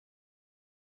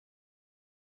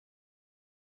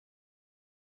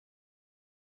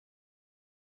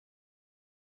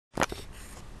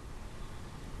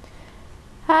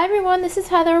Hi everyone, this is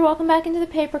Heather. Welcome back into the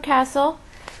Paper Castle.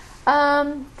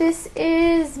 This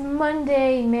is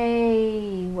Monday,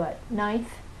 May 9th.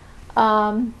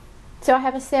 So I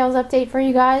have a sales update for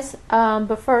you guys.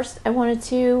 But first I wanted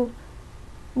to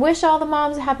wish all the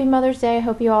moms a happy Mother's Day. I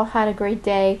hope you all had a great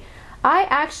day. I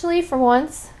actually, for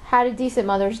once, had a decent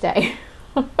Mother's Day.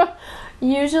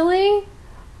 Usually,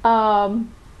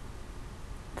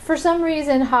 for some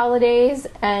reason, holidays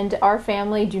and our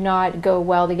family do not go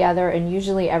well together, and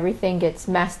usually everything gets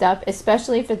messed up,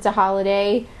 especially if it's a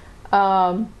holiday,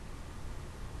 for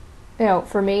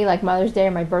me, like Mother's Day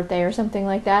or my birthday or something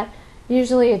like that.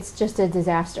 Usually it's just a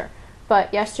disaster.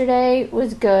 But yesterday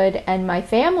was good, and my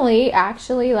family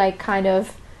actually, kind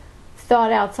of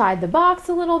thought outside the box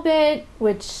a little bit,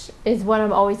 which is what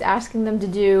I'm always asking them to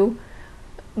do.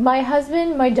 My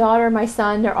husband, my daughter, my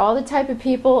son, they're all the type of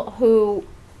people who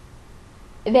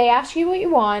they ask you what you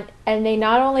want, and they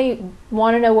not only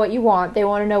want to know what you want, they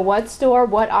want to know what store,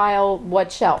 what aisle,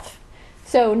 what shelf.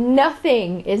 So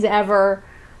nothing is ever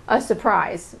a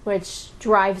surprise, which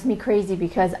drives me crazy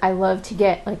because I love to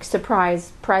get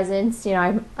surprise presents.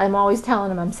 I'm always telling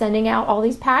them I'm sending out all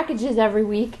these packages every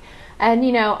week, and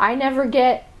I never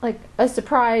get a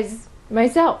surprise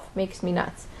myself. Makes me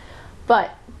nuts.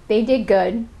 But they did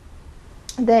good.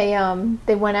 They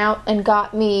went out and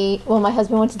got me, my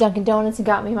husband went to Dunkin' Donuts and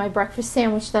got me my breakfast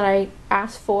sandwich that I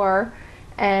asked for,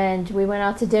 and we went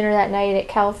out to dinner that night at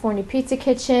California Pizza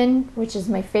Kitchen, which is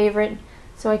my favorite,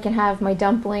 so I can have my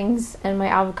dumplings and my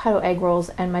avocado egg rolls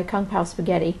and my Kung Pao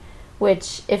spaghetti,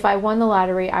 which if I won the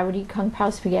lottery, I would eat Kung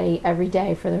Pao spaghetti every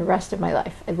day for the rest of my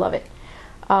life. I love it.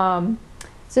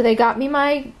 So they got me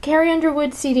my Carrie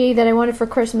Underwood CD that I wanted for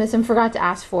Christmas and forgot to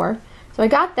ask for, so I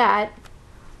got that.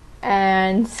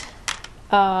 And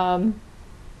then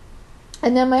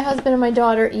my husband and my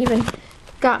daughter even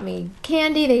got me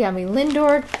candy. They got me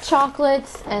Lindor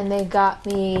chocolates, and they got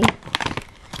me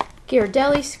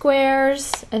Ghirardelli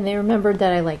squares, and they remembered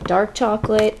that I like dark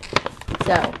chocolate.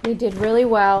 So they did really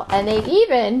well, and they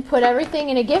even put everything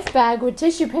in a gift bag with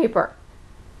tissue paper,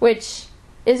 which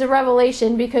is a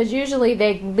revelation because usually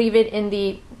they leave it in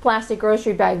the plastic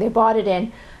grocery bag they bought it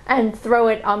in and throw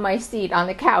it on my seat on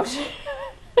the couch.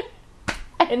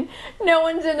 And no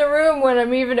one's in the room when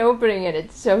I'm even opening it.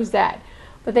 It's so sad.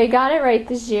 But they got it right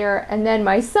this year. And then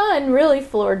my son really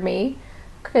floored me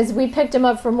because we picked him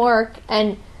up from work.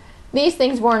 And these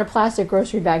things weren't a plastic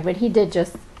grocery bag, but he did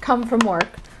just come from work.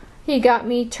 He got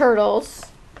me turtles.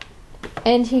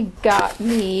 And he got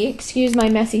me, excuse my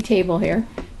messy table here,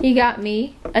 he got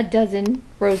me a dozen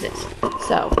roses.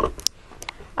 So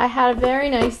I had a very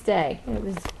nice day. It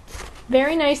was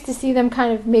very nice to see them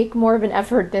kind of make more of an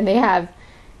effort than they have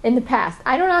in the past.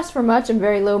 I don't ask for much. I'm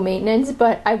very low maintenance,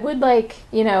 but I would like,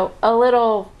 a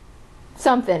little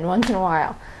something once in a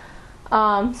while.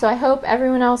 So I hope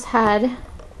everyone else had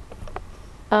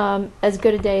as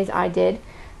good a day as I did.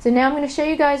 So now I'm going to show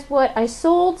you guys what I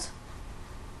sold.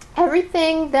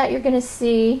 Everything that you're going to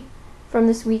see from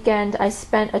this weekend, I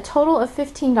spent a total of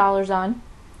 $15 on,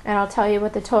 and I'll tell you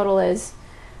what the total is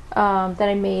that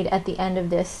I made at the end of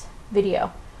this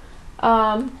video.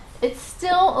 It's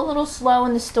still a little slow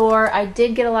in the store. I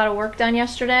did get a lot of work done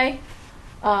yesterday,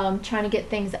 trying to get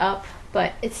things up,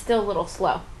 but it's still a little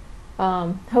slow.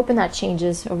 Hoping that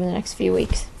changes over the next few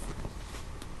weeks.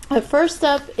 First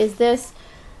up is this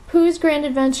Pooh's Grand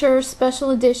Adventure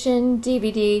Special Edition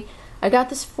DVD. I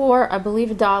got this for, I believe,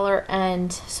 $1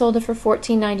 and sold it for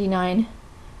 $14.99.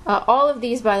 All of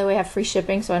these, by the way, have free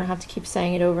shipping, so I don't have to keep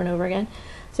saying it over and over again.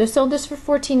 So I sold this for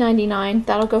 $14.99.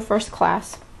 That'll go first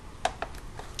class.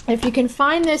 If you can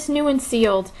find this new and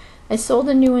sealed, I sold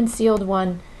a new and sealed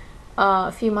one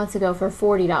a few months ago for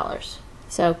 $40.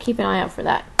 So keep an eye out for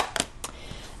that.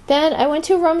 Then I went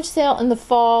to a rummage sale in the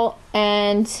fall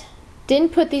and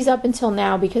didn't put these up until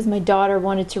now because my daughter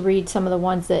wanted to read some of the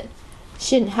ones that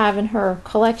she didn't have in her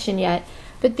collection yet.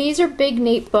 But these are Big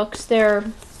Nate books. They're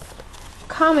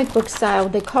comic book style.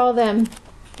 They call them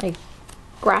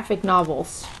graphic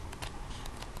novels.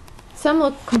 Some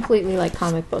look completely like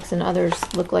comic books and others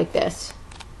look like this.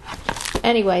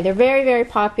 Anyway, they're very, very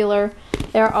popular.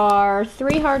 There are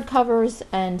 3 hardcovers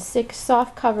and 6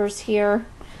 soft covers here.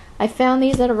 I found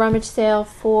these at a rummage sale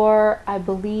for, I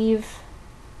believe,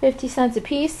 50 cents a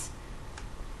piece.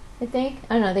 I think.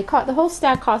 I don't know. The whole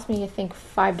stack cost me, I think,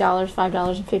 $5,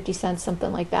 $5.50,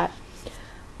 something like that.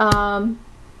 And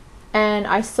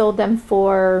I sold them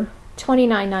for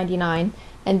 $29.99,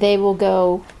 and they will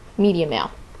go medium mail.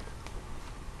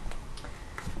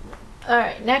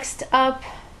 Alright, next up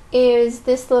is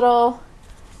this little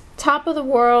top of the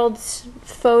world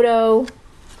photo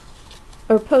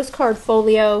or postcard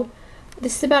folio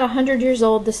This is about 100 years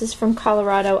old. This is from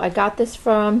Colorado. I got this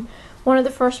from one of the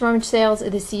first rummage sales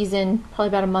of the season, probably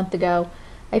about a month ago.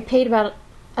 I paid about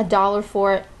 $1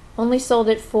 for it. Only sold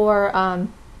it for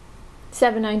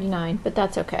 $7.99, but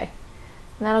that's okay.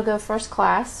 And that'll go first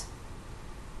class.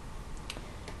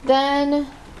 Then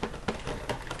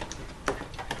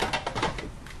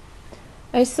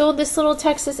I sold this little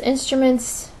Texas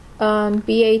Instruments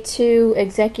BA2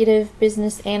 Executive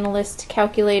Business Analyst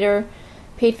Calculator.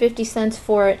 Paid 50 cents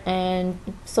for it and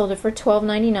sold it for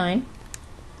 $12.99.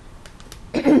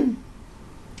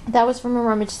 That was from a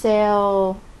rummage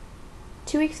sale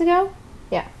 2 weeks ago?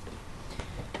 Yeah.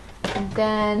 And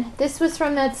then this was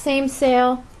from that same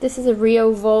sale. This is a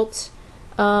Rio Volt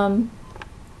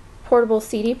portable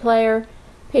CD player.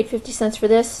 Paid 50 cents for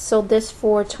this. Sold this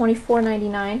for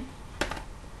 $24.99.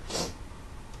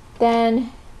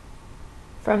 Then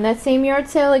from that same yard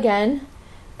sale again,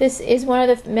 this is one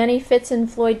of the many Fitz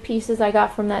and Floyd pieces I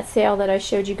got from that sale that I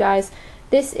showed you guys.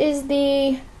 This is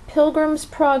the Pilgrim's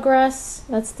Progress.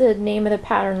 That's the name of the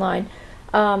pattern line.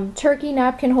 Turkey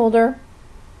napkin holder.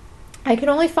 I could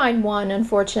only find one,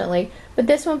 unfortunately, but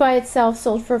this one by itself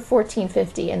sold for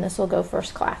 $14.50, and this will go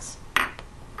first class.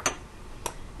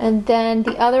 And then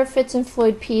the other Fitz and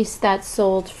Floyd piece that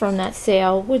sold from that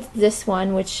sale was this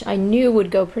one, which I knew would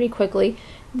go pretty quickly.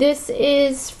 This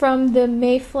is from the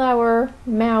Mayflower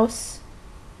Mouse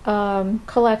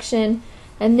collection,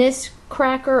 and this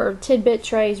cracker or tidbit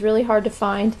tray is really hard to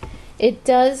find. It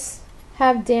does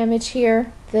have damage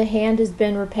here. The hand has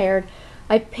been repaired.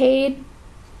 I paid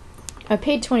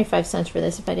 25 cents for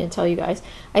this, if I didn't tell you guys.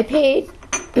 I paid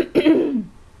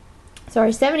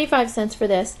sorry, 75 cents for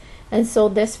this and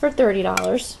sold this for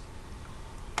 $30.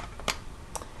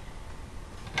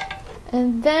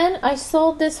 And then I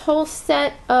sold this whole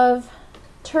set of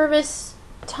Tervis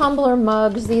tumbler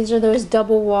mugs. These are those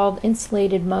double-walled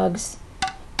insulated mugs.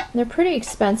 They're pretty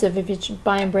expensive if you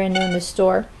buy them brand new in the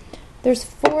store. There's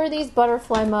 4 of these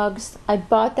butterfly mugs. I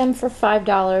bought them for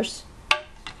 $5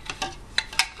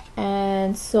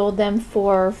 and sold them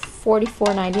for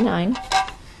 $44.99.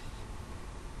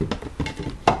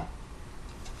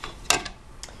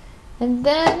 And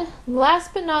then,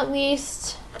 last but not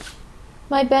least,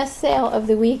 my best sale of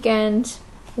the weekend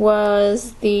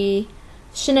was the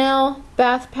Chanel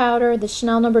bath powder, the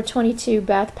Chanel number 22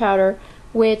 bath powder,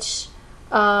 which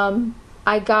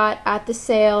I got at the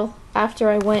sale after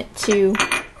I went to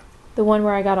the one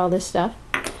where I got all this stuff.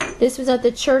 This was at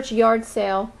the church yard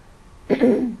sale.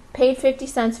 Paid 50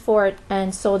 cents for it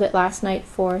and sold it last night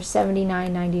for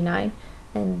 $79.99.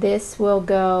 And this will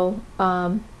go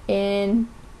in,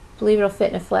 believe it'll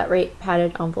fit in a flat rate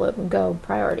padded envelope and go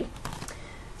priority.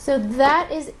 So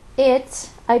that is it.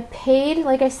 I paid,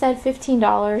 like I said,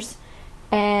 $15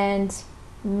 and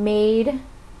made,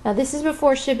 now this is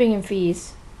before shipping and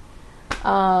fees,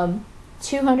 a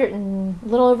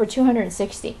little over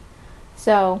 $260.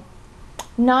 So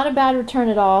not a bad return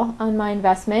at all on my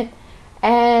investment.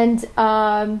 And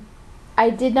I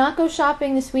did not go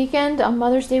shopping this weekend, on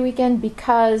Mother's Day weekend,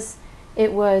 because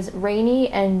it was rainy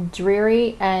and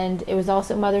dreary, and it was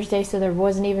also Mother's Day, so there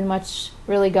wasn't even much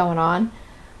really going on.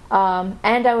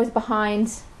 And I was behind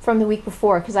from the week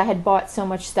before because I had bought so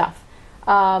much stuff.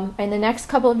 In the next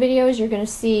couple of videos, you're going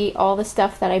to see all the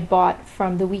stuff that I bought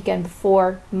from the weekend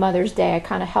before Mother's Day. I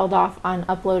kind of held off on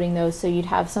uploading those so you'd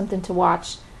have something to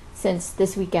watch since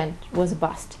this weekend was a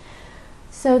bust.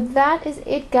 So that is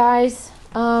it, guys.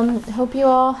 Hope you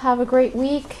all have a great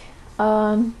week.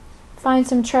 Find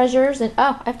some treasures. And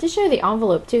oh, I have to show you the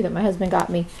envelope too that my husband got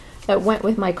me that went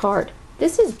with my card.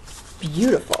 This is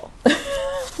beautiful.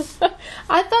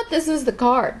 I thought this was the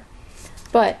card,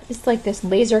 but it's like this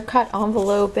laser cut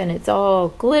envelope and it's all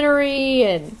glittery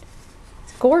and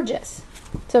it's gorgeous.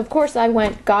 So of course I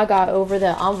went gaga over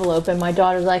the envelope, and my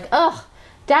daughter's like, "Ugh,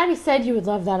 Daddy said you would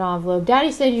love that envelope.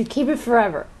 Daddy said you'd keep it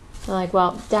forever." I'm like,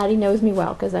 well, Daddy knows me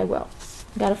well, because I will.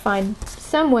 Got to find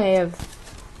some way of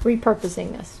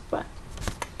repurposing this. But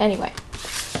anyway,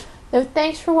 so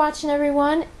thanks for watching,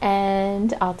 everyone,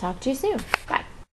 and I'll talk to you soon. Bye.